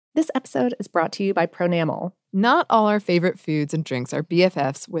This episode is brought to you by Pronamel. Not all our favorite foods and drinks are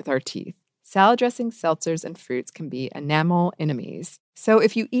BFFs with our teeth. Salad dressings, seltzers, and fruits can be enamel enemies. So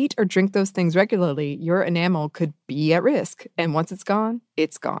if you eat or drink those things regularly, your enamel could be at risk. And once it's gone,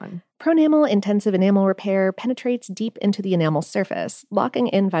 it's gone. Pronamel Intensive Enamel Repair penetrates deep into the enamel surface, locking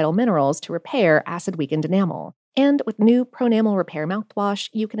in vital minerals to repair acid-weakened enamel. And with new Pronamel Repair mouthwash,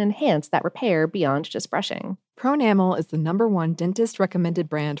 you can enhance that repair beyond just brushing. Pronamel is the #1 dentist-recommended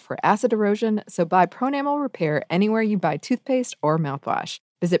brand for acid erosion, so buy Pronamel Repair anywhere you buy toothpaste or mouthwash.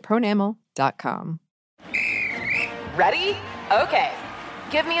 Visit pronamel.com. Ready? Okay.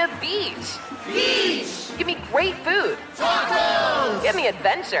 Give me a beach. Beach! Give me great food. Tacos! Give me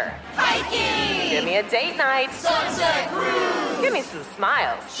adventure. Hiking! Give me a date night. Sunset cruise! Give me some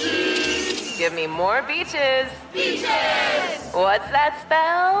smiles. Cheese! Give me more beaches. Beaches! What's that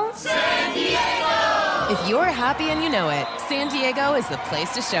spell? San Diego! If you're happy and you know it, San Diego is the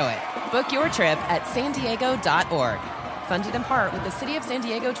place to show it. Book your trip at sandiego.org. Funded in part with the City of San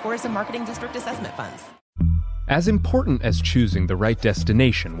Diego Tourism Marketing District Assessment Funds. As important as choosing the right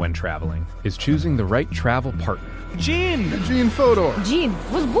destination when traveling is choosing the right travel partner. Gene Fodor. Gene,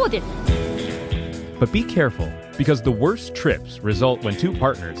 was good. But be careful, because the worst trips result when two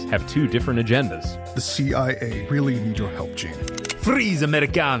partners have two different agendas. The CIA really need your help, Gene. Freeze,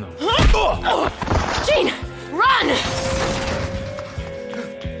 Americano. Gene, run!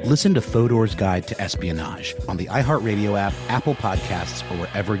 Listen to Fodor's Guide to Espionage on the iHeartRadio app, Apple Podcasts, or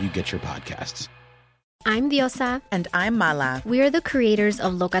wherever you get your podcasts. I'm Diosa. And I'm Mala. We are the creators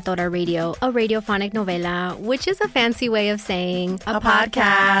of Locatora Radio, a radiophonic novela, which is a fancy way of saying a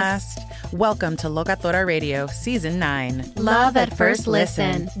podcast. Welcome to Locatora Radio, Season 9. Love at First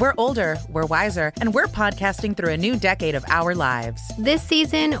Listen. We're older, we're wiser, and we're podcasting through a new decade of our lives. This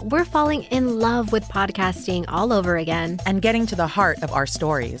season, we're falling in love with podcasting all over again. And getting to the heart of our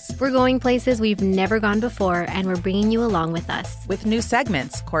stories. We're going places we've never gone before, and we're bringing you along with us. With new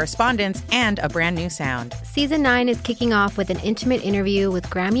segments, correspondence, and a brand new sound. Season 9 is kicking off with an intimate interview with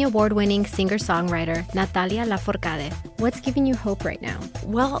Grammy Award-winning singer-songwriter Natalia Lafourcade. What's giving you hope right now?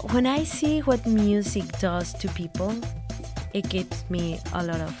 Well, when I see what music does to people, it gives me a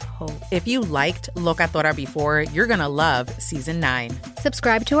lot of hope. If you liked Locatora before, you're going to love Season 9.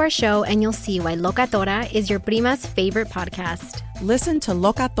 Subscribe to our show and you'll see why Locatora is your prima's favorite podcast. Listen to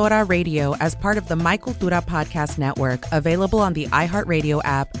Locatora Radio as part of the My Cultura Podcast Network, available on the iHeartRadio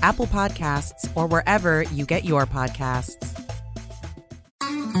app, Apple Podcasts, or wherever you get your podcasts.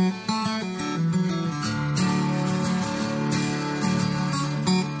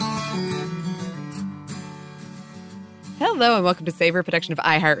 Hello and welcome to Savor, production of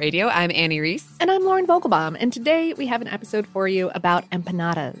iHeartRadio. I'm Annie Reese. And I'm Lauren Vogelbaum. And today we have an episode for you about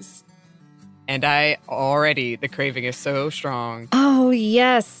empanadas. And the craving is so strong. Oh,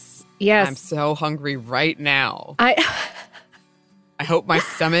 yes. Yes. I'm so hungry right now. I hope my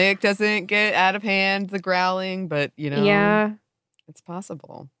stomach doesn't get out of hand, the growling, but, yeah, it's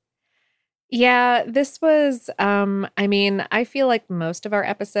possible. Yeah, this was, I feel like most of our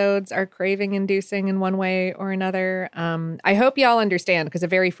episodes are craving-inducing in one way or another. I hope y'all understand, because a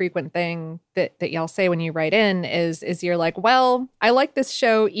very frequent thing that y'all say when you write in is you're like, well, I like this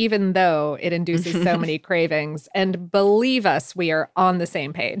show even though it induces so many cravings. And believe us, we are on the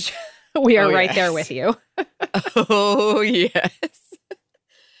same page. We are right there with you. Oh, yes.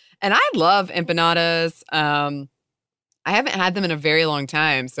 And I love empanadas. I haven't had them in a very long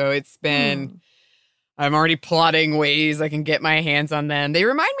time, so it's been, I'm already plotting ways I can get my hands on them. They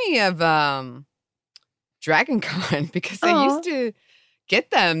remind me of Dragon Con because I used to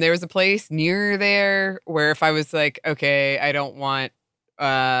get them. There was a place near there where if I was like, okay, I don't want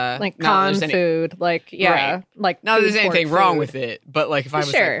like con food, like, yeah, right. like not that there's anything wrong food. with it, but like if I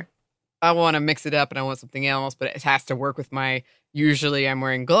was like, I want to mix it up and I want something else, but it has to work with my, usually I'm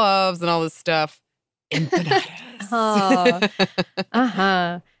wearing gloves and all this stuff. Empanadas.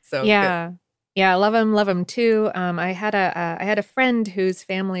 So yeah. Good. Yeah, love them too. I had a friend whose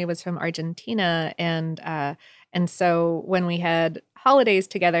family was from Argentina, and so when we had holidays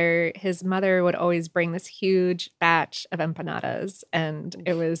together, his mother would always bring this huge batch of empanadas, and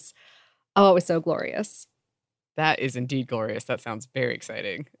it was so glorious. That is indeed glorious. That sounds very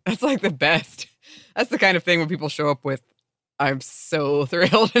exciting. That's like the best. That's the kind of thing when people show up with, I'm so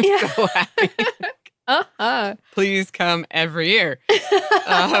thrilled and so happy. Please come every year.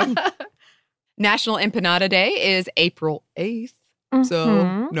 National Empanada Day is April 8th.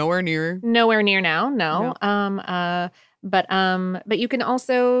 So nowhere near. Nowhere near now, no. But you can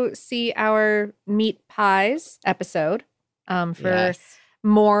also see our meat pies episode for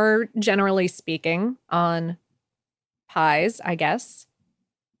more generally speaking on pies, I guess.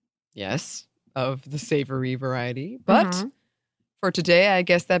 Yes, of the savory variety. But for today, I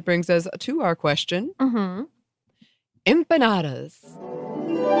guess that brings us to our question. Empanadas.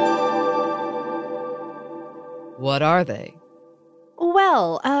 What are they?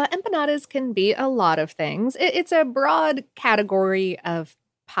 Well, empanadas can be a lot of things. It's a broad category of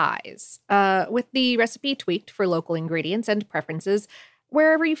pies, with the recipe tweaked for local ingredients and preferences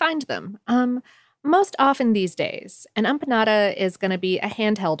wherever you find them. Most often these days, an empanada is going to be a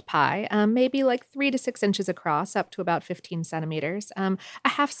handheld pie, maybe like 3 to 6 inches across, up to about 15 centimeters. A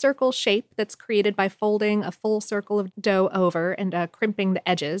half-circle shape that's created by folding a full circle of dough over and crimping the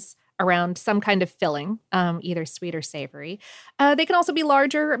edges around some kind of filling, either sweet or savory. They can also be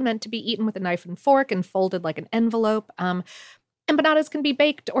larger, meant to be eaten with a knife and fork and folded like an envelope. Empanadas can be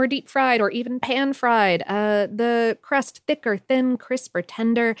baked or deep fried or even pan fried. The crust thick or thin, crisp or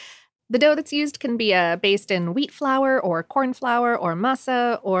tender. The dough that's used can be based in wheat flour or corn flour or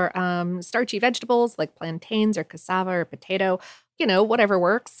masa or starchy vegetables like plantains or cassava or potato, whatever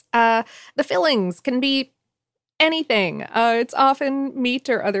works. The fillings can be anything. It's often meat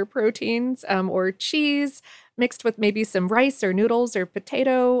or other proteins or cheese mixed with maybe some rice or noodles or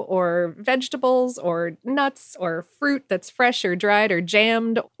potato or vegetables or nuts or fruit that's fresh or dried or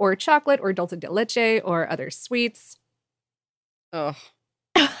jammed or chocolate or dulce de leche or other sweets. Oh,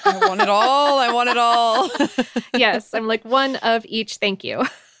 I want it all. I want it all. Yes, I'm like one of each. Thank you.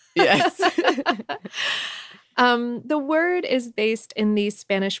 Yes. The word is based in the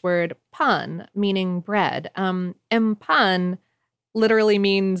Spanish word pan, meaning bread. Empan literally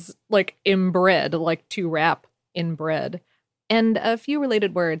means like inbread, like to wrap in bread. And a few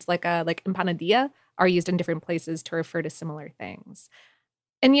related words like empanadilla are used in different places to refer to similar things.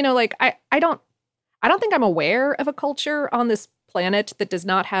 And I don't think I'm aware of a culture on this planet that does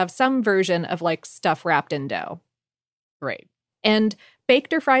not have some version of like stuff wrapped in dough. Right. And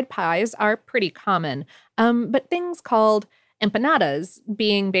baked or fried pies are pretty common, but things called empanadas,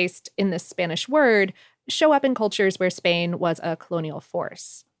 being based in this Spanish word, show up in cultures where Spain was a colonial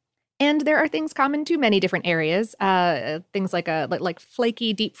force. And there are things common to many different areas, things like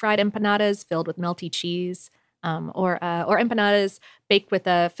flaky deep-fried empanadas filled with melty cheese, or empanadas baked with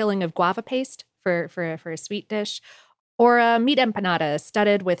a filling of guava paste for a sweet dish, or a meat empanada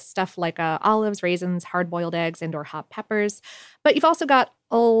studded with stuff like olives, raisins, hard-boiled eggs, and or hot peppers. But you've also got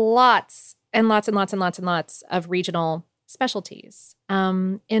lots and lots and lots and lots and lots of regional specialties.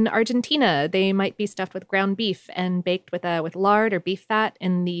 In Argentina, they might be stuffed with ground beef and baked with lard or beef fat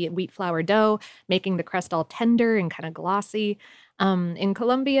in the wheat flour dough, making the crust all tender and kind of glossy. In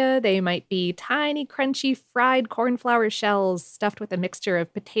Colombia, they might be tiny, crunchy, fried corn flour shells stuffed with a mixture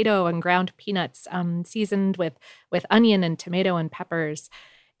of potato and ground peanuts, seasoned with onion and tomato and peppers.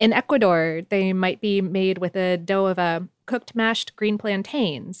 In Ecuador, they might be made with a dough of cooked mashed green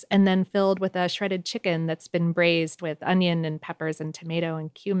plantains and then filled with a shredded chicken that's been braised with onion and peppers and tomato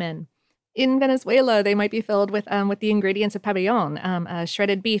and cumin. In Venezuela, they might be filled with the ingredients of pabellon,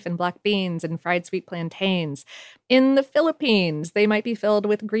 shredded beef and black beans and fried sweet plantains. In the Philippines, they might be filled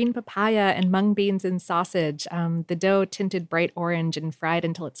with green papaya and mung beans and sausage, the dough tinted bright orange and fried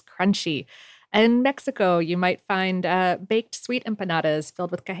until it's crunchy. In Mexico, you might find baked sweet empanadas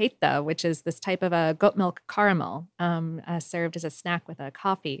filled with cajeta, which is this type of goat milk caramel served as a snack with a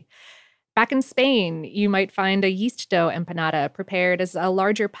coffee. Back in Spain, you might find a yeast dough empanada prepared as a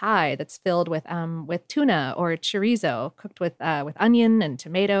larger pie that's filled with tuna or chorizo, cooked with onion and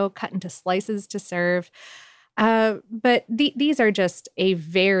tomato, cut into slices to serve. But these are just a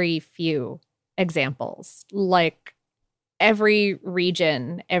very few examples. Like every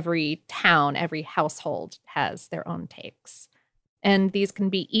region, every town, every household has their own takes. And these can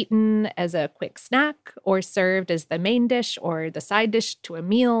be eaten as a quick snack or served as the main dish or the side dish to a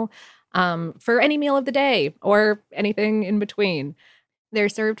meal. For any meal of the day or anything in between. They're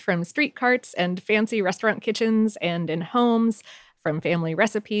served from street carts and fancy restaurant kitchens and in homes, from family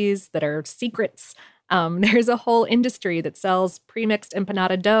recipes that are secrets. There's a whole industry that sells premixed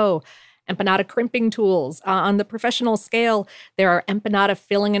empanada dough, empanada crimping tools. On the professional scale, there are empanada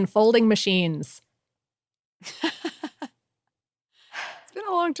filling and folding machines. It's been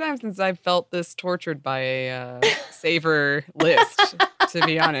a long time since I've felt this tortured by a savor list. To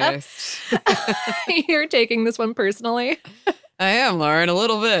be honest. You're taking this one personally? I am, Lauren, a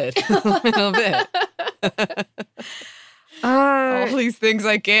little bit. A little bit. All these things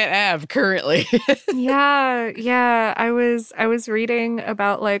I can't have currently. Yeah. I was reading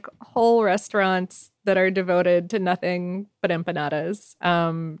about like whole restaurants that are devoted to nothing but empanadas,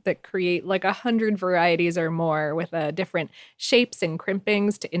 that create like 100 varieties or more with different shapes and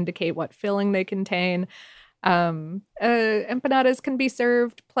crimpings to indicate what filling they contain. Empanadas can be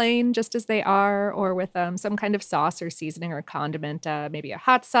served plain just as they are, or with some kind of sauce or seasoning or condiment, maybe a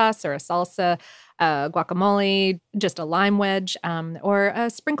hot sauce or a salsa, guacamole, just a lime wedge, or a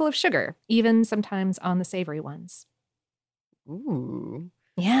sprinkle of sugar, even sometimes on the savory ones. Ooh.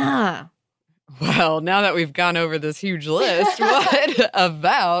 Yeah. Well, now that we've gone over this huge list, what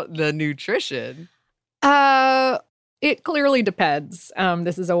about the nutrition? It clearly depends.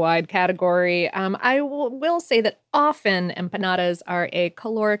 This is a wide category. I will say that often empanadas are a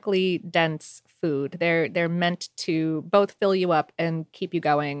calorically dense food. They're meant to both fill you up and keep you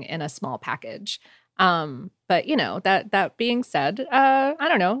going in a small package. But that being said, I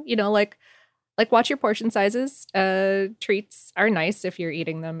don't know. Like watch your portion sizes. Treats are nice if you're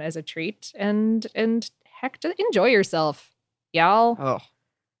eating them as a treat, and heck, just enjoy yourself, y'all. Oh,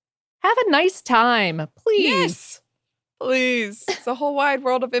 have a nice time, please. Yes. Please. It's a whole wide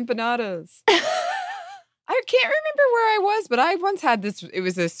world of empanadas. I can't remember where I was, but I once had this. It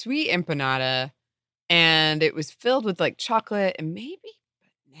was a sweet empanada, and it was filled with like chocolate and maybe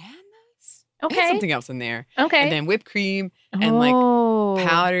bananas. Okay. It had something else in there. Okay. And then whipped cream and like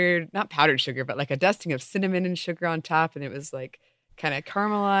not powdered sugar, but like a dusting of cinnamon and sugar on top. And it was like kind of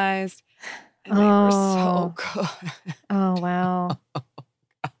caramelized. And they were so good. Oh, wow.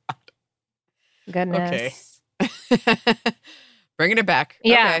 Goodness. Okay. Bringing it back.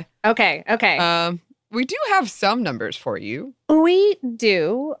 Yeah. Okay. We do have some numbers for you. We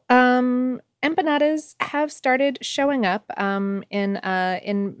do. Empanadas have started showing up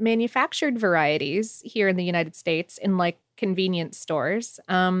in manufactured varieties here in the United States in like convenience stores.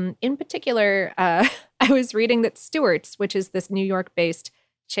 In particular, I was reading that Stewart's, which is this New York-based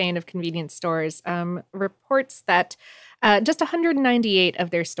chain of convenience stores, reports that just 198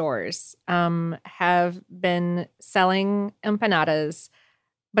 of their stores have been selling empanadas,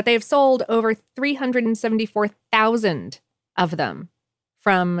 but they've sold over 374,000 of them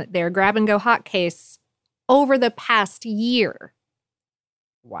from their grab-and-go hot case over the past year.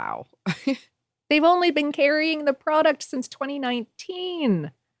 Wow. They've only been carrying the product since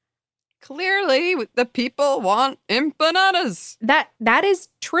 2019. Clearly, the people want empanadas. That is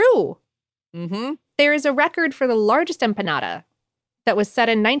true. Mm-hmm. There is a record for the largest empanada that was set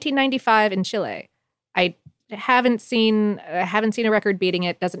in 1995 in Chile. I haven't seen a record beating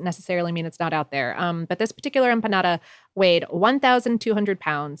it. Doesn't necessarily mean it's not out there. But this particular empanada weighed 1,200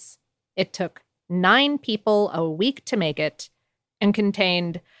 pounds. It took 9 people a week to make it and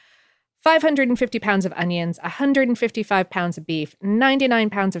contained 550 pounds of onions, 155 pounds of beef, 99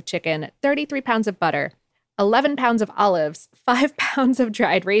 pounds of chicken, 33 pounds of butter, 11 pounds of olives, 5 pounds of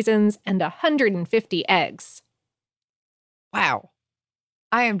dried raisins, and 150 eggs. Wow.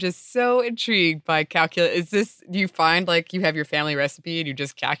 I am just so intrigued by do you find like you have your family recipe and you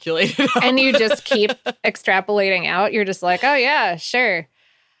just calculate it out? And you just keep extrapolating out? You're just like, oh yeah, sure.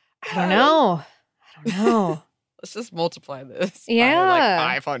 I don't know. Let's just multiply this by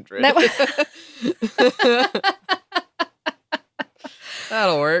like 500.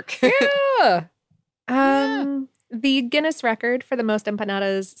 That'll work. Yeah. The Guinness record for the most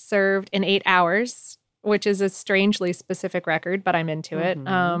empanadas served in 8 hours, which is a strangely specific record, but I'm into it.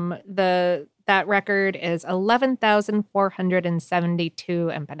 That record is 11,472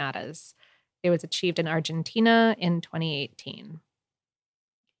 empanadas. It was achieved in Argentina in 2018.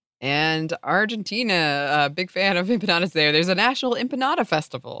 And Argentina, a big fan of empanadas there. There's a national empanada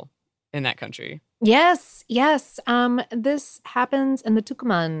festival in that country. Yes. This happens in the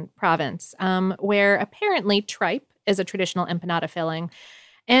Tucumán province, where apparently tripe is a traditional empanada filling.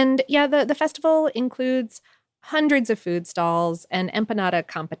 And yeah, the festival includes hundreds of food stalls, an empanada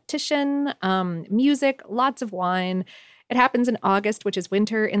competition, music, lots of wine. It happens in August, which is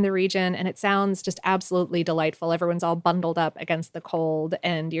winter in the region, and it sounds just absolutely delightful. Everyone's all bundled up against the cold,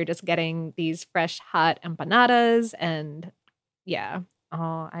 and you're just getting these fresh, hot empanadas. And yeah,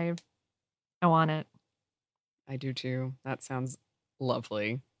 I want it. I do too. That sounds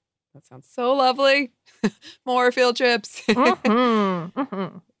lovely. That sounds so lovely. More field trips.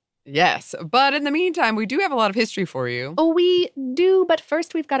 Yes, but in the meantime, we do have a lot of history for you. Oh, we do, but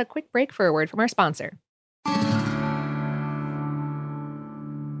first we've got a quick break for a word from our sponsor.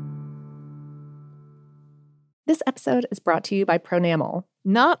 This episode is brought to you by Pronamel.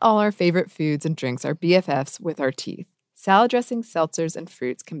 Not all our favorite foods and drinks are BFFs with our teeth. Salad dressings, seltzers, and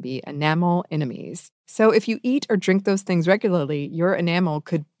fruits can be enamel enemies. So if you eat or drink those things regularly, your enamel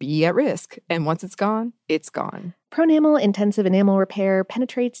could be at risk. And once it's gone, it's gone. Pronamel Intensive Enamel Repair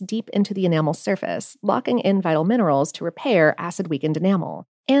penetrates deep into the enamel surface, locking in vital minerals to repair acid-weakened enamel.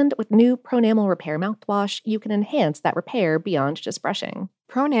 And with new Pronamel Repair mouthwash, you can enhance that repair beyond just brushing.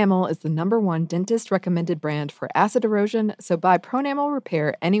 Pronamel is the #1 dentist-recommended brand for acid erosion, so buy Pronamel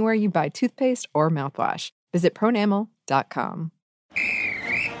Repair anywhere you buy toothpaste or mouthwash. Visit pronamel.com.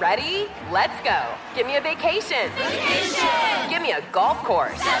 Ready? Let's go. Give me a vacation. Vacation! Give me a golf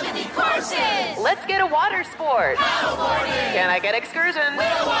course. 70 courses! Let's get a water sport. Paddleboarding! Can I get excursions?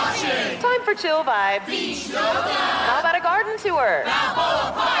 Whale watching! Time for chill vibes. Beach yoga! How about a garden tour?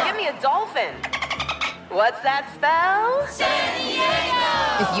 Balboa Park! Give me a dolphin. What's that spell? San Diego!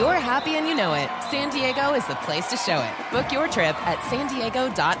 If you're happy and you know it, San Diego is the place to show it. Book your trip at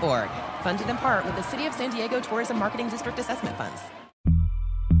sandiego.org. Funded in part with the City of San Diego Tourism Marketing District Assessment Funds.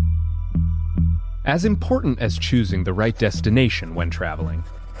 As important as choosing the right destination when traveling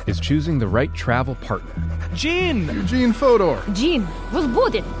is choosing the right travel partner. Gene! Eugene Fodor! Gene, was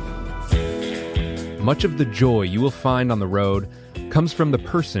будет? Much of the joy you will find on the road comes from the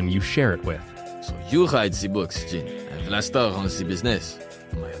person you share it with. So you write the books, Gene, and Vlastar runs the business.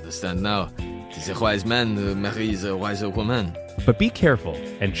 I understand now. It is a wise man who marries a wiser woman. But be careful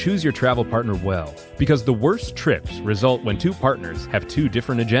and choose your travel partner well, because the worst trips result when two partners have two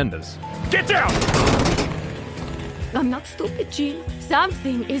different agendas. Get down! I'm not stupid, Gene.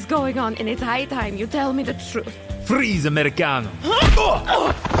 Something is going on, and it's high time you tell me the truth. Freeze, Americano!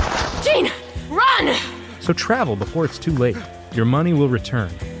 Gene, run! So travel before it's too late. Your money will return,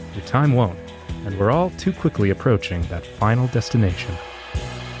 your time won't, and we're all too quickly approaching that final destination.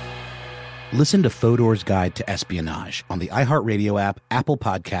 Listen to Fodor's Guide to Espionage on the iHeartRadio app, Apple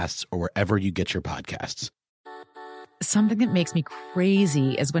Podcasts, or wherever you get your podcasts. Something that makes me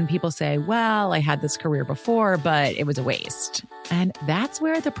crazy is when people say, well, I had this career before, but it was a waste. And that's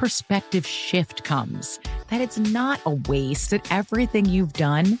where the perspective shift comes, that it's not a waste, that everything you've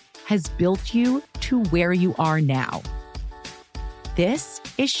done has built you to where you are now. This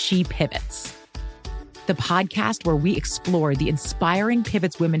is She Pivots, the podcast where we explore the inspiring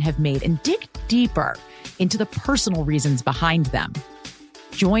pivots women have made and dig deeper into the personal reasons behind them.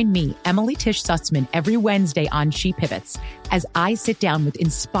 Join me, Emily Tish Sussman, every Wednesday on She Pivots as I sit down with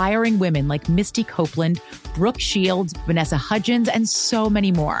inspiring women like Misty Copeland, Brooke Shields, Vanessa Hudgens, and so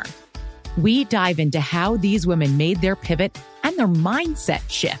many more. We dive into how these women made their pivot and their mindset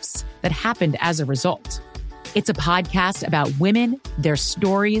shifts that happened as a result. It's a podcast about women, their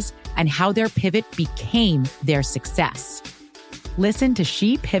stories, and how their pivot became their success. Listen to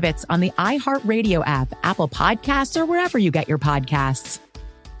She Pivots on the iHeartRadio app, Apple Podcasts, or wherever you get your podcasts.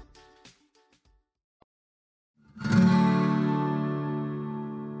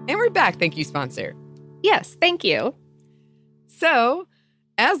 And we're back. Thank you, sponsor. Yes, thank you. So,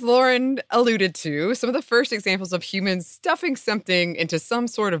 as Lauren alluded to, some of the first examples of humans stuffing something into some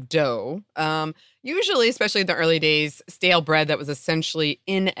sort of dough, usually, especially in the early days, stale bread that was essentially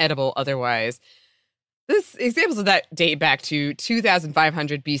inedible otherwise. This examples of that date back to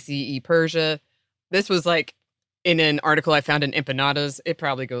 2500 BCE Persia. This was like in an article I found in Empanadas. It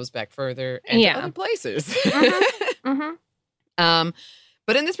probably goes back further and to other places. Mm-hmm. Mm-hmm.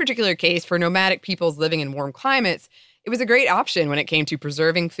 But in this particular case, for nomadic peoples living in warm climates, it was a great option when it came to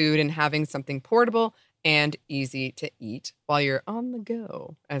preserving food and having something portable and easy to eat while you're on the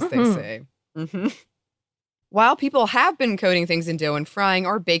go, as they say. Mm-hmm. While people have been coating things in dough and frying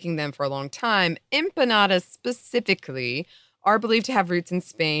or baking them for a long time, empanadas specifically are believed to have roots in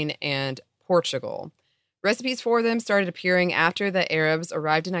Spain and Portugal. Recipes for them started appearing after the Arabs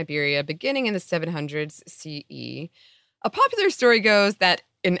arrived in Iberia, beginning in the 700s CE. A popular story goes that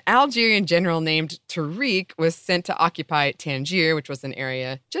an Algerian general named Tariq was sent to occupy Tangier, which was an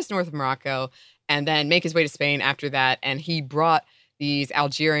area just north of Morocco, and then make his way to Spain after that. And he brought these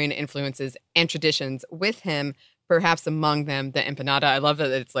Algerian influences and traditions with him, perhaps among them the empanada. I love that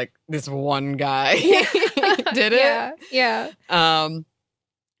it's like this one guy did it. Yeah.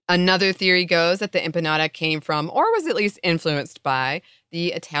 Another theory goes that the empanada came from, or was at least influenced by,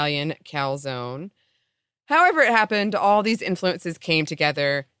 the Italian calzone. However it happened, all these influences came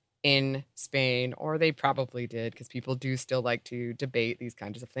together in Spain, or they probably did, because people do still like to debate these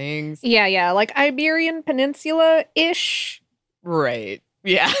kinds of things. Yeah, like Iberian Peninsula-ish. Right.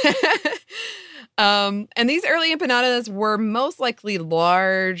 Yeah. And these early empanadas were most likely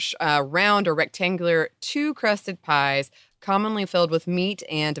large, round or rectangular, two-crusted pies, commonly filled with meat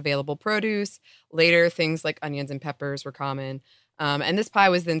and available produce. Later, things like onions and peppers were common. And this pie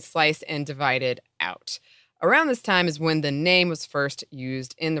was then sliced and divided out. Around this time is when the name was first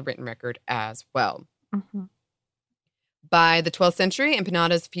used in the written record as well. Mm-hmm. By the 12th century,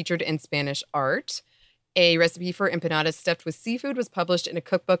 empanadas featured in Spanish art. A recipe for empanadas stuffed with seafood was published in a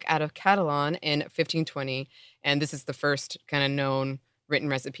cookbook out of Catalan in 1520. And this is the first kind of known written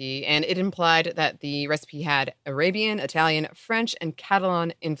recipe, and it implied that the recipe had Arabian, Italian, French, and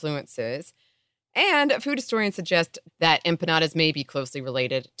Catalan influences. And food historians suggest that empanadas may be closely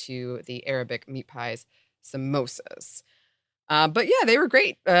related to the Arabic meat pies, samosas. But yeah, they were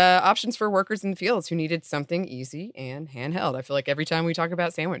great options for workers in the fields who needed something easy and handheld. I feel like every time we talk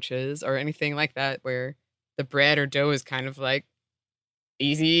about sandwiches or anything like that, where the bread or dough is kind of like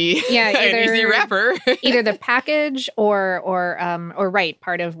easy, an easy wrapper, either the package or right,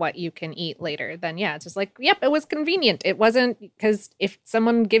 part of what you can eat later. Then yeah, it's just like, yep, it was convenient. It wasn't, because if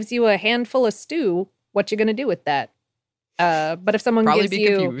someone gives you a handful of stew, what you gonna do with that? But if someone Probably gives be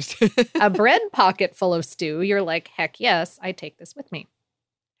you confused. a bread pocket full of stew, you're like, heck yes, I take this with me.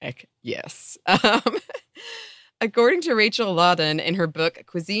 Heck yes. According to Rachel Lawden in her book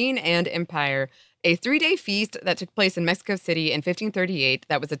Cuisine and Empire, a 3-day feast that took place in Mexico City in 1538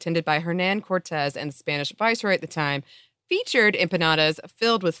 that was attended by Hernan Cortez and the Spanish viceroy at the time featured empanadas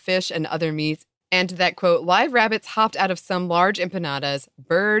filled with fish and other meats, and that, quote, live rabbits hopped out of some large empanadas,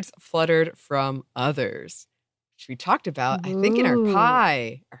 birds fluttered from others. Which we talked about, I think, in our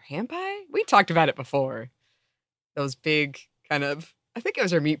ham pie? We talked about it before. Those big kind of, I think it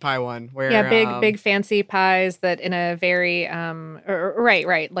was our meat pie one. Where big fancy pies that in a very,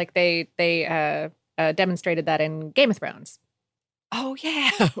 right. Like they demonstrated that in Game of Thrones. Oh,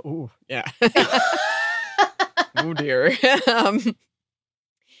 yeah. Oh, yeah. Oh, dear.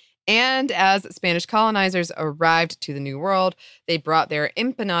 And as Spanish colonizers arrived to the New World, they brought their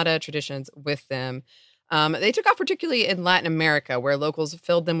empanada traditions with them. They took off particularly in Latin America, where locals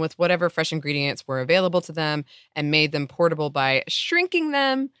filled them with whatever fresh ingredients were available to them and made them portable by shrinking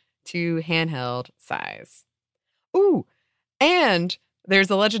them to handheld size. Ooh, and there's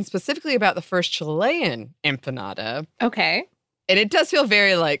a legend specifically about the first Chilean empanada. Okay. And it does feel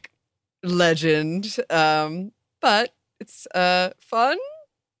very like legend, but it's fun.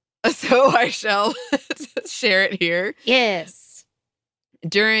 So I shall share it here. Yes.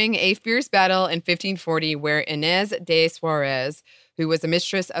 During a fierce battle in 1540 where Inés de Suárez, who was a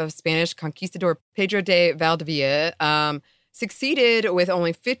mistress of Spanish conquistador Pedro de Valdivia, succeeded with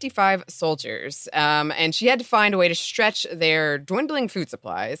only 55 soldiers, and she had to find a way to stretch their dwindling food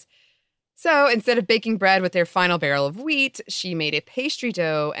supplies. So instead of baking bread with their final barrel of wheat, she made a pastry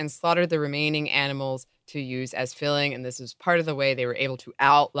dough and slaughtered the remaining animals to use as filling, and this was part of the way they were able to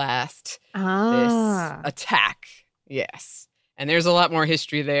outlast this attack. Yes. And there's a lot more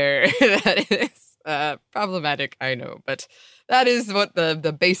history there that is problematic, I know. But that is what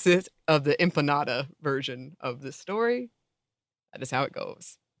the basis of the empanada version of the story. That is how it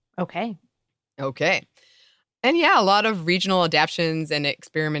goes. Okay. And yeah, a lot of regional adaptations and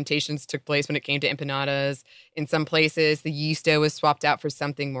experimentations took place when it came to empanadas. In some places, the yeast dough was swapped out for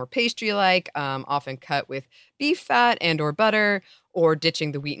something more pastry-like, often cut with beef fat and or butter, or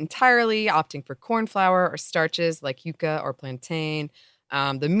ditching the wheat entirely, opting for corn flour or starches like yuca or plantain.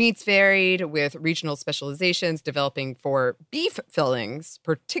 The meats varied with regional specializations developing for beef fillings,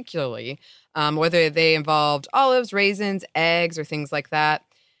 particularly, whether they involved olives, raisins, eggs, or things like that.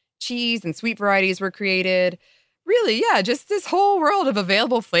 Cheese and sweet varieties were created. Really, yeah, just this whole world of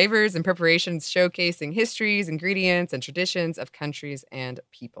available flavors and preparations showcasing histories, ingredients, and traditions of countries and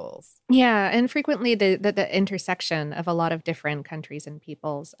peoples. Yeah, and frequently the intersection of a lot of different countries and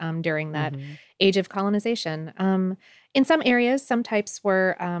peoples during that age of colonization. In some areas, some types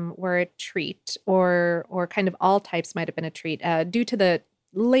were a treat, or kind of all types might have been a treat due to the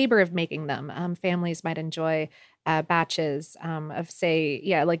labor of making them. Families might enjoy batches of, say,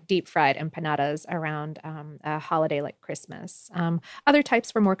 like deep fried empanadas around a holiday like Christmas. Other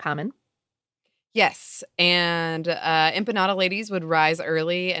types were more common. Yes, and empanada ladies would rise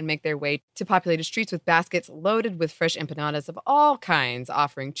early and make their way to populated streets with baskets loaded with fresh empanadas of all kinds,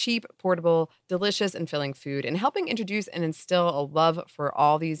 offering cheap, portable, delicious, and filling food, and helping introduce and instill a love for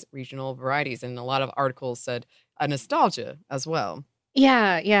all these regional varieties. And a lot of articles said a nostalgia as well.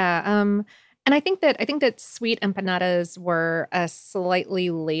 Yeah. And I think that sweet empanadas were a slightly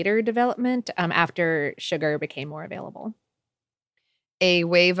later development after sugar became more available. A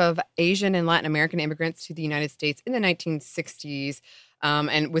wave of Asian and Latin American immigrants to the United States in the 1960s,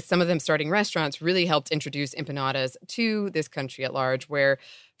 and with some of them starting restaurants, really helped introduce empanadas to this country at large, where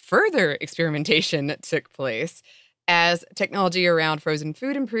further experimentation took place. As technology around frozen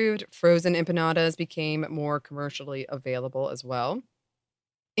food improved, frozen empanadas became more commercially available as well.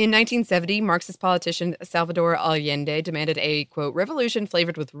 In 1970, Marxist politician Salvador Allende demanded a, quote, revolution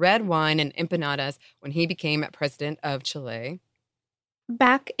flavored with red wine and empanadas when he became president of Chile.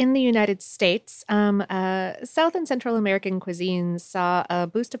 Back in the United States, South and Central American cuisines saw a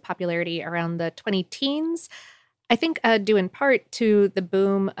boost of popularity around the 2010s. I think due in part to the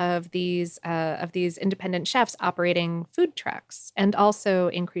boom of these independent chefs operating food trucks and also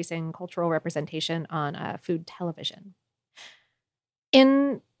increasing cultural representation on food television.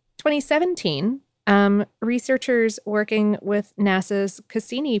 In 2017, researchers working with NASA's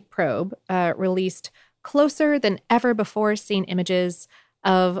Cassini probe released closer than ever before seen images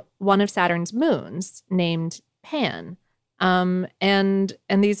of one of Saturn's moons named Pan. And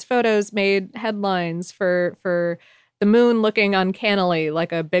these photos made headlines for the moon looking uncannily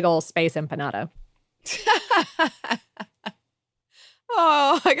like a big old space empanada.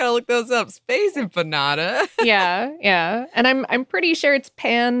 Oh, I gotta look those up. Space empanada. Yeah. And I'm pretty sure it's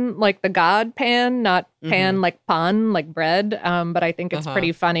Pan like the god Pan, not Pan like pan, like bread. But I think it's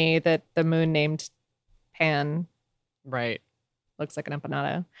pretty funny that the moon named Pan looks like an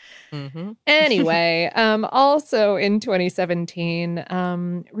empanada. Anyway, also in 2017,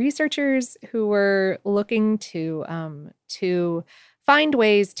 researchers who were looking to find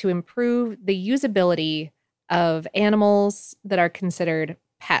ways to improve the usability of animals that are considered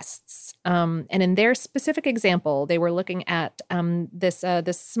pests. And in their specific example, they were looking at this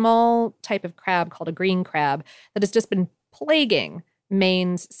small type of crab called a green crab that has just been plaguing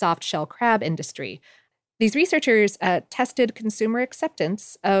Maine's soft shell crab industry. These researchers tested consumer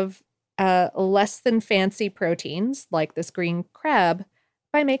acceptance of less than fancy proteins like this green crab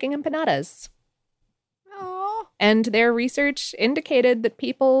by making empanadas. Aww. And their research indicated that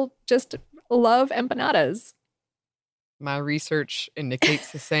people just love empanadas. My research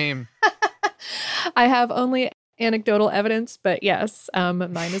indicates the same. I have only anecdotal evidence, but yes,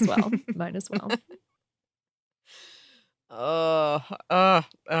 mine as well. Mine as well. Gotta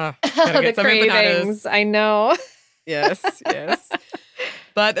get some cravings. empanadas. I know. Yes.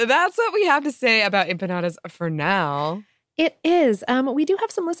 But that's what we have to say about empanadas for now. It is. We do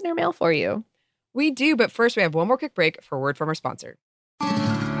have some listener mail for you. We do, but first we have one more quick break for a word from our sponsor.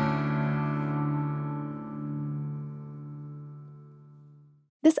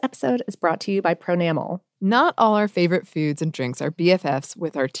 This episode is brought to you by Pronamel. Not all our favorite foods and drinks are BFFs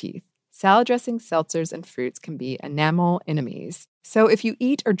with our teeth. Salad dressings, seltzers, and fruits can be enamel enemies. So if you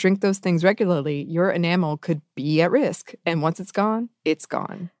eat or drink those things regularly, your enamel could be at risk. And once it's gone, it's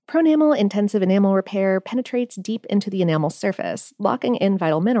gone. Pronamel Intensive Enamel Repair penetrates deep into the enamel surface, locking in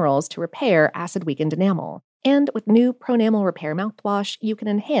vital minerals to repair acid-weakened enamel. And with new Pronamel Repair mouthwash, you can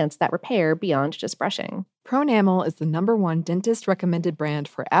enhance that repair beyond just brushing. Pronamel is the #1 dentist-recommended brand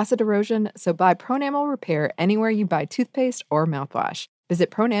for acid erosion, so buy Pronamel Repair anywhere you buy toothpaste or mouthwash. Visit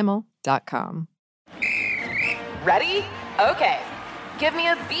pronamel.com. Ready? Okay. Give me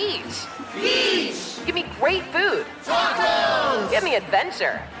a beach. Beach. Give me great food. Tacos. Give me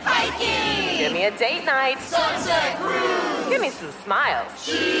adventure. Hiking. Give me a date night. Sunset cruise. Give me some smiles.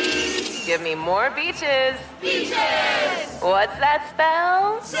 Cheese. Give me more beaches. Beaches. What's that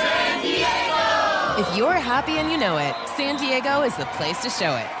spell? San Diego. If you're happy and you know it, San Diego is the place to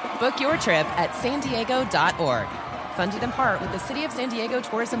show it. Book your trip at sandiego.org. Funded in part with the City of San Diego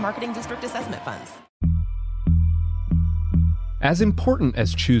Tourism Marketing District Assessment Funds. As important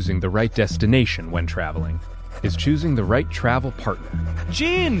as choosing the right destination when traveling is choosing the right travel partner.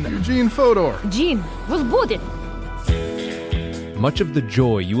 Eugene Fodor. Gene, возбудит. Much of the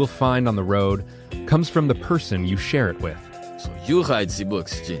joy you will find on the road comes from the person you share it with. So you write the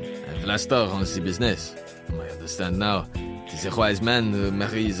books, Gene, and Vlastar runs the business. I understand now. The wise man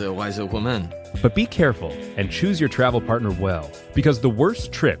marries a wiser woman. But be careful and choose your travel partner well, because the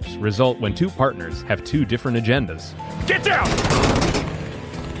worst trips result when two partners have two different agendas. Get down!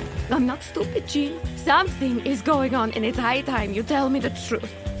 I'm not stupid, Gene. Something is going on, and it's high time you tell me the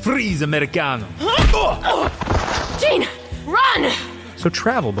truth. Freeze, Americano. Gene, run! So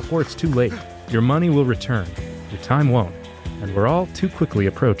travel before it's too late. Your money will return, your time won't, and we're all too quickly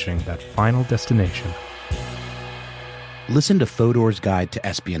approaching that final destination. Listen to Fodor's Guide to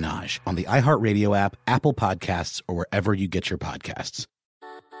Espionage on the iHeartRadio app, Apple Podcasts, or wherever you get your podcasts.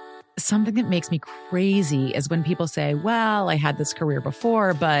 Something that makes me crazy is when people say, well, I had this career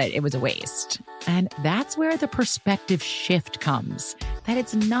before, but it was a waste. And that's where the perspective shift comes, that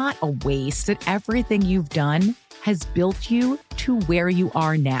it's not a waste, that everything you've done has built you to where you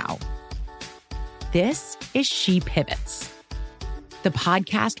are now. This is She Pivots, the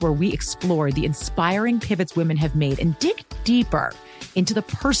podcast where we explore the inspiring pivots women have made and dig deeper into the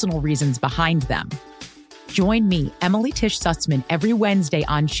personal reasons behind them. Join me, Emily Tish Sussman, every Wednesday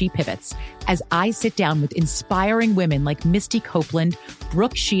on She Pivots as I sit down with inspiring women like Misty Copeland,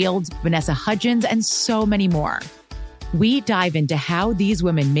 Brooke Shields, Vanessa Hudgens, and so many more. We dive into how these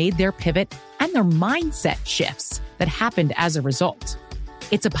women made their pivot and their mindset shifts that happened as a result.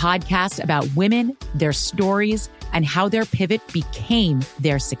 It's a podcast about women, their stories, and how their pivot became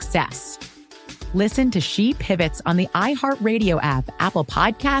their success. Listen to She Pivots on the iHeartRadio app, Apple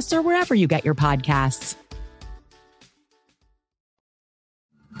Podcasts, or wherever you get your podcasts.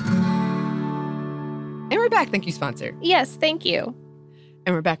 And we're back. Thank you, sponsor. Yes, thank you.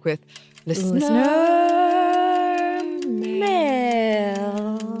 And we're back with Listener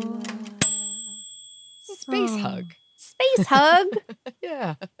Mail. It's a space hug. Space hug?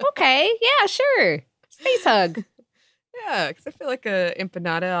 Yeah. Okay. Yeah, sure. Space hug. Yeah, because I feel like a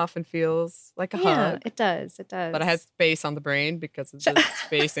empanada often feels like a Yeah, hug. it does. It does. But I had space on the brain because it's a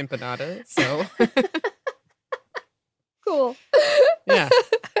space empanada. So, cool. yeah.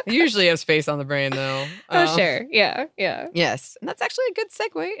 I usually have space on the brain, though. Oh, sure. Yeah, yeah. Yes. And that's actually a good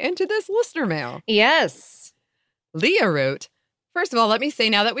segue into this listener mail. Yes. Leah wrote, first of all, let me say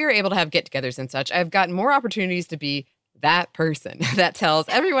now that we were able to have get-togethers and such, I've gotten more opportunities to be that person that tells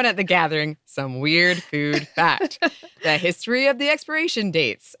everyone at the gathering some weird food fact. The history of the expiration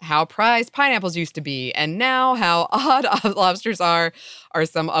dates, how prized pineapples used to be, and now how odd lobsters are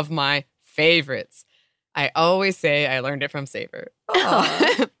some of my favorites. I always say I learned it from Savor.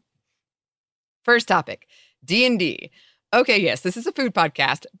 First topic, D&D. Okay, yes, this is a food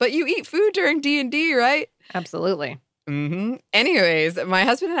podcast, but you eat food during D&D, right? Absolutely. Mm-hmm. Anyways, my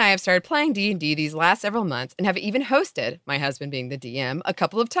husband and I have started playing D&D these last several months and have even hosted, my husband being the DM, a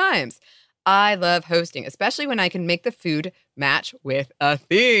couple of times. I love hosting, especially when I can make the food match with a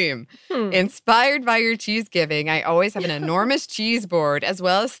theme. Inspired by your cheese giving, I always have an enormous cheese board as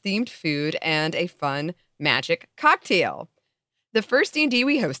well as themed food and a fun magic cocktail. The first D&D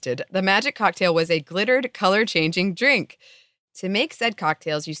we hosted, the magic cocktail was a glittered, color-changing drink. To make said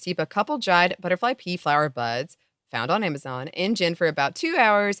cocktails, you steep a couple dried butterfly pea flower buds, found on Amazon, in gin for about 2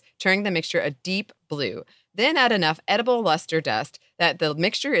 hours, turning the mixture a deep blue. Then add enough edible luster dust that the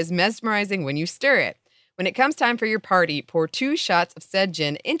mixture is mesmerizing when you stir it. When it comes time for your party, pour 2 shots of said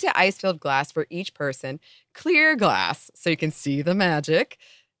gin into ice-filled glass for each person, clear glass so you can see the magic.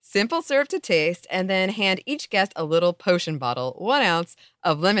 Simple serve to taste, and then hand each guest a little potion bottle, 1 ounce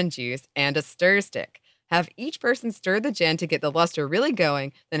of lemon juice, and a stir stick. Have each person stir the gin to get the luster really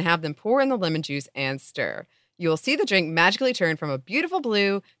going, then have them pour in the lemon juice and stir. You will see the drink magically turn from a beautiful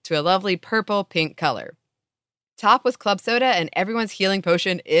blue to a lovely purple-pink color. Top with club soda, and everyone's healing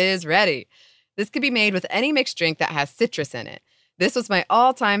potion is ready. This could be made with any mixed drink that has citrus in it. This was my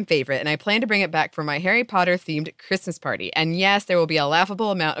all-time favorite, and I plan to bring it back for my Harry Potter-themed Christmas party. And yes, there will be a laughable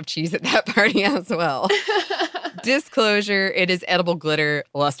amount of cheese at that party as well. Disclosure, it is edible glitter,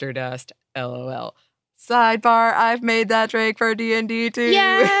 luster dust, LOL. Sidebar, I've made that drink for D&D too.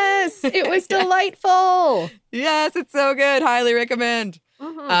 Yes, it was delightful. Yes, it's so good. Highly recommend.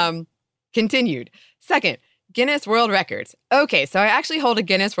 Continued. Second, Guinness World Records. Okay, so I actually hold a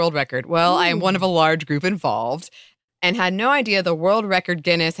Guinness World Record. Well, I am one of a large group involved and had no idea the World Record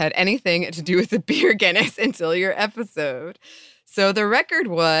Guinness had anything to do with the beer Guinness until your episode. So the record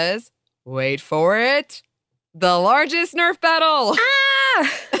was, wait for it, the largest Nerf battle.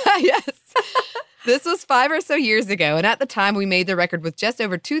 Yes. This was 5 or so years ago, and at the time we made the record with just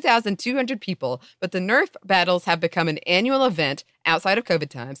over 2,200 people, but the Nerf battles have become an annual event outside of COVID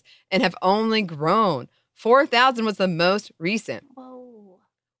times and have only grown. 4,000 was the most recent. Whoa.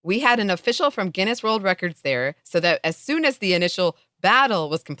 We had an official from Guinness World Records there so that as soon as the initial battle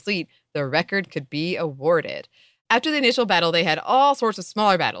was complete, the record could be awarded. After the initial battle, they had all sorts of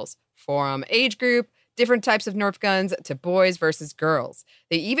smaller battles, from age group, different types of Nerf guns, to boys versus girls.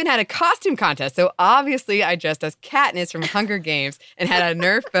 They even had a costume contest, so obviously I dressed as Katniss from Hunger Games and had a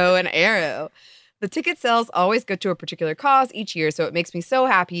Nerf bow and arrow. The ticket sales always go to a particular cause each year, so it makes me so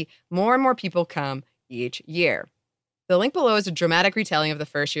happy more and more people come each year. The link below is a dramatic retelling of the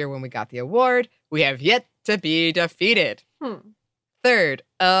first year when we got the award. We have yet to be defeated. Third,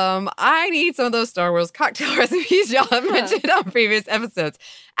 I need some of those Star Wars cocktail recipes y'all have mentioned on previous episodes,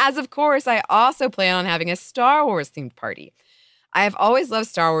 as of course I also plan on having a Star Wars themed party. I have always loved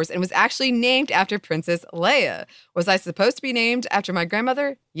Star Wars and was actually named after Princess Leia. Was I supposed to be named after my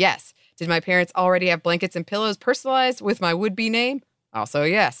grandmother? Yes. Did my parents already have blankets and pillows personalized with my would-be name? Also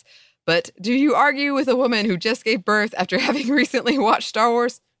yes. But do you argue with a woman who just gave birth after having recently watched Star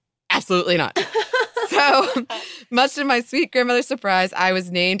Wars? Absolutely not. So, much to my sweet grandmother's surprise, I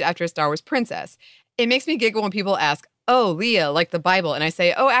was named after a Star Wars princess. It makes me giggle when people ask, oh, Leia, like the Bible, and I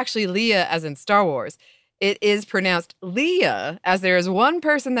say, oh, actually, Leia, as in Star Wars. It is pronounced Leia, as there is one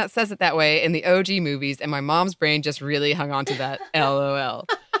person that says it that way in the OG movies, and my mom's brain just really hung on to that, LOL.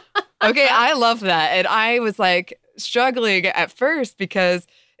 Okay, I love that, and I was, like, struggling at first because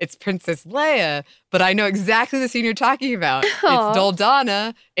it's Princess Leia, but I know exactly the scene you're talking about. Aww. It's Dol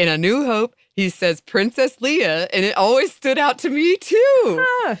Dana in A New Hope. He says Princess Leia, and it always stood out to me too.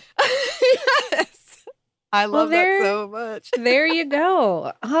 Yes. I love that so much. There you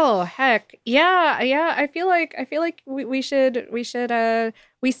go. Oh, heck. Yeah. I feel like we should we so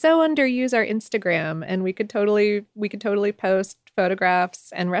underuse our Instagram, and we could totally post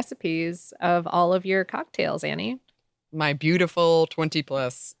photographs and recipes of all of your cocktails, Annie. My beautiful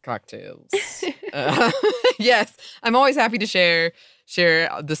 20+ cocktails. Yes, I'm always happy to share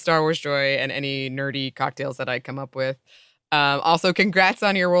the Star Wars joy and any nerdy cocktails that I come up with. Also, congrats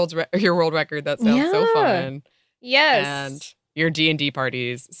on your world record. That sounds so fun. Yes, and your D&D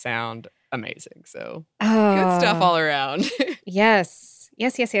parties sound amazing. So good stuff all around. Yes.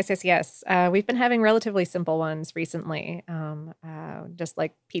 We've been having relatively simple ones recently, just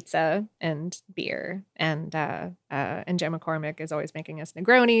like pizza and beer. And Joe McCormick is always making us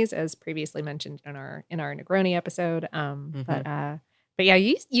Negronis, as previously mentioned in our Negroni episode. But yeah,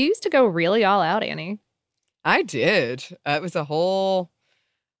 you used to go really all out, Annie. I did. It was I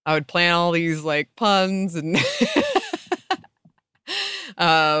would plan all these like puns and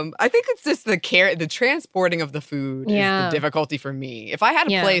I think it's just the transporting of the food is the difficulty for me. If I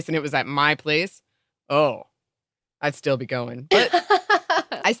had a place and it was at my place, I'd still be going. But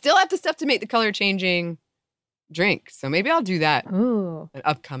I still have the stuff to make the color changing drink. So maybe I'll do that. Ooh. An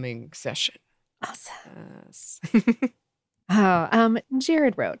upcoming session. Awesome. Yes.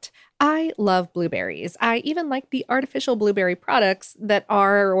 Jared wrote, I love blueberries. I even like the artificial blueberry products that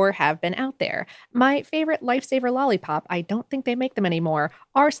are or have been out there. My favorite Lifesaver lollipop, I don't think they make them anymore,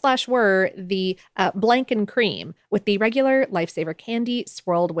 were the Blank and Cream with the regular Lifesaver candy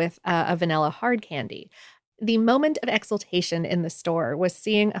swirled with a vanilla hard candy. The moment of exultation in the store was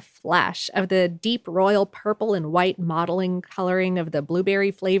seeing a flash of the deep royal purple and white modeling coloring of the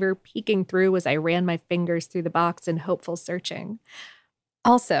blueberry flavor peeking through as I ran my fingers through the box in hopeful searching.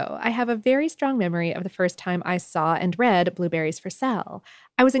 Also, I have a very strong memory of the first time I saw and read Blueberries for Sale.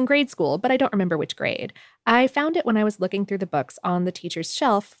 I was in grade school, but I don't remember which grade. I found it when I was looking through the books on the teacher's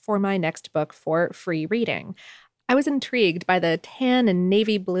shelf for my next book for free reading. I was intrigued by the tan and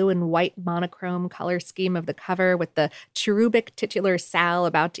navy blue and white monochrome color scheme of the cover with the cherubic titular Sal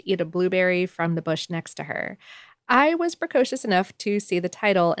about to eat a blueberry from the bush next to her. I was precocious enough to see the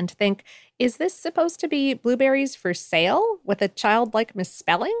title and think, is this supposed to be Blueberries for Sale with a childlike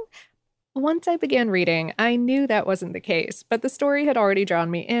misspelling? Once I began reading, I knew that wasn't the case, but the story had already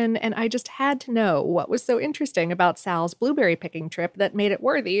drawn me in, and I just had to know what was so interesting about Sal's blueberry picking trip that made it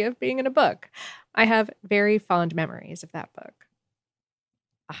worthy of being in a book. I have very fond memories of that book.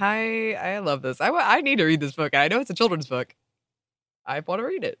 I love this. I need to read this book. I know it's a children's book. I want to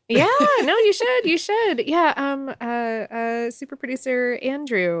read it. Yeah, no, you should. Yeah, super producer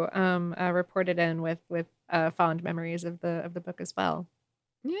Andrew reported in with fond memories of the book as well.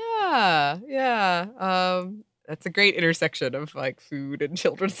 Yeah. That's a great intersection of like food and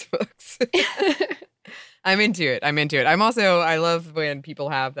children's books. I'm into it. I love when people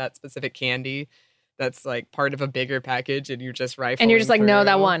have that specific candy that's like part of a bigger package and you're just rifling. And you're just like, through. no,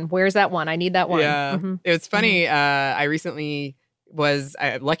 that one. Where's that one? I need that one. Yeah. Mm-hmm. It was funny. I recently was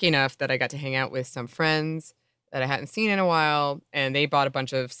lucky enough that I got to hang out with some friends that I hadn't seen in a while, and they bought a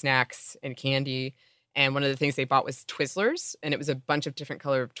bunch of snacks and candy. And one of the things they bought was Twizzlers, and it was a bunch of different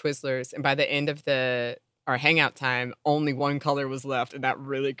color of Twizzlers. And by the end of our hangout time, only one color was left, and that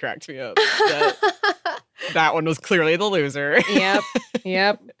really cracked me up. That one was clearly the loser.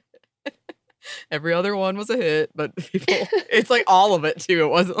 Yep. Every other one was a hit, but it's like all of it too. It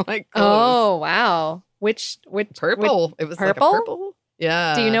wasn't like close. Oh wow, which purple? It was purple? like a purple.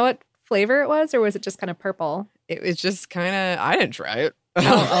 Yeah. Do you know what flavor it was, or was it just kind of purple? It was just kind of. I didn't try it.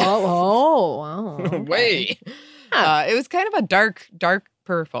 Oh. Okay. Wait. It was kind of a dark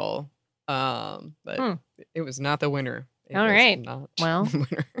purple. But it was not the winner. All right. Well,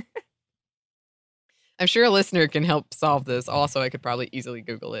 winner. I'm sure a listener can help solve this. Also, I could probably easily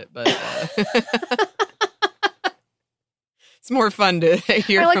Google it, but it's more fun to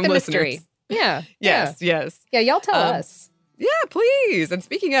hear from the listeners. Mystery. Yeah. Yes. Yeah, y'all tell us. Yeah, please. And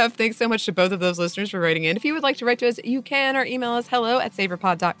speaking of, thanks so much to both of those listeners for writing in. If you would like to write to us, you can. Our email is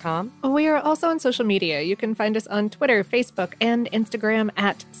hello@savorpod.com. We are also on social media. You can find us on Twitter, Facebook, and Instagram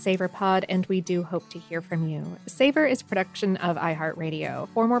 @SavorPod, and we do hope to hear from you. Savor is a production of iHeartRadio.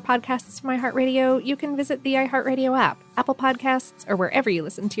 For more podcasts from iHeartRadio, you can visit the iHeartRadio app, Apple Podcasts, or wherever you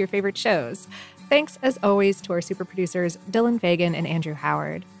listen to your favorite shows. Thanks, as always, to our super producers, Dylan Fagan and Andrew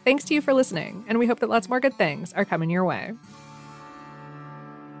Howard. Thanks to you for listening, and we hope that lots more good things are coming your way.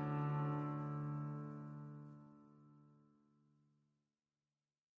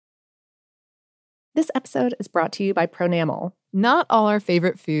 This episode is brought to you by Pronamel. Not all our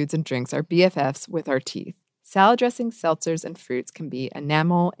favorite foods and drinks are BFFs with our teeth. Salad dressing, seltzers, and fruits can be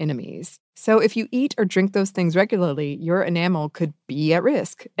enamel enemies. So if you eat or drink those things regularly, your enamel could be at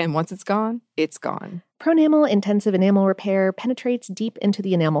risk. And once it's gone, it's gone. Pronamel Intensive Enamel Repair penetrates deep into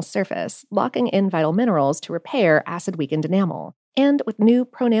the enamel surface, locking in vital minerals to repair acid-weakened enamel. And with new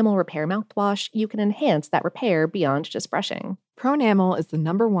Pronamel Repair mouthwash, you can enhance that repair beyond just brushing. Pronamel is the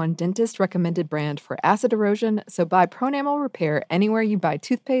 #1 dentist-recommended brand for acid erosion, so buy Pronamel Repair anywhere you buy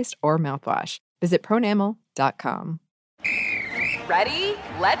toothpaste or mouthwash. Visit pronamel.com. Ready?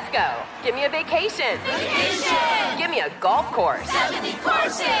 Let's go. Give me a vacation. Vacation! Give me a golf course. 70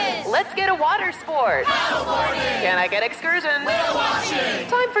 courses! Let's get a water sport. Paddleboarding! Can I get excursions? Whale watching!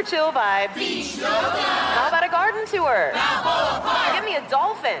 Time for chill vibes. Beach yoga! How about a garden tour? Balboa Park! Give me a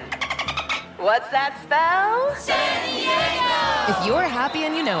dolphin. What's that spell? San Diego! If you're happy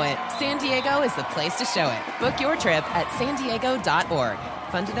and you know it, San Diego is the place to show it. Book your trip at sandiego.org.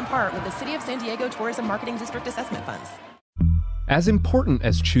 Funded in part with the City of San Diego Tourism Marketing District Assessment Funds. As important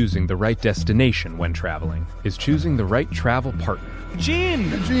as choosing the right destination when traveling is choosing the right travel partner. Gene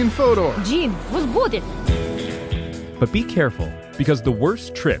Fodor. Gene, was good. But be careful, because the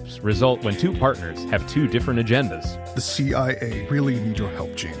worst trips result when two partners have two different agendas. The CIA really need your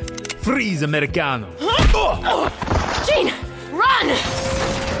help, Gene. Freeze, Americano. Gene, run!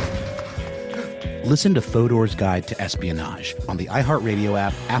 Listen to Fodor's Guide to Espionage on the iHeartRadio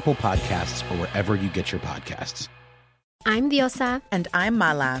app, Apple Podcasts, or wherever you get your podcasts. I'm Diosa. And I'm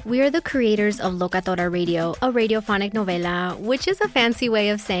Mala. We are the creators of Locatora Radio, a radiophonic novela, which is a fancy way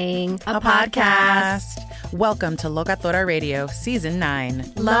of saying a podcast. Welcome to Locatora Radio, Season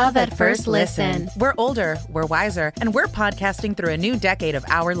 9. Love at First Listen. We're older, we're wiser, and we're podcasting through a new decade of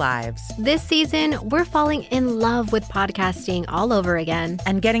our lives. This season, we're falling in love with podcasting all over again.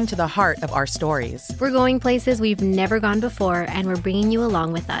 And getting to the heart of our stories. We're going places we've never gone before, and we're bringing you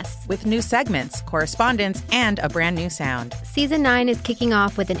along with us. With new segments, correspondence, and a brand new sound. Season 9 is kicking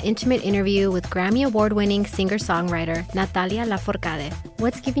off with an intimate interview with Grammy Award-winning singer-songwriter Natalia Lafourcade.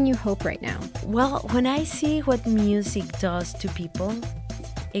 What's giving you hope right now? Well, when I see what music does to people,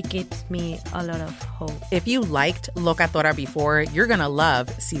 it gives me a lot of hope. If you liked Locatora before, you're going to love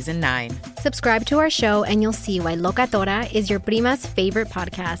Season 9. Subscribe to our show and you'll see why Locatora is your prima's favorite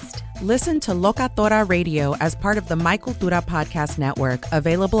podcast. Listen to Locatora Radio as part of the My Cultura Podcast Network,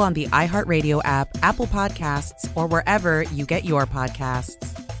 available on the iHeartRadio app, Apple Podcasts, or wherever you get your podcasts.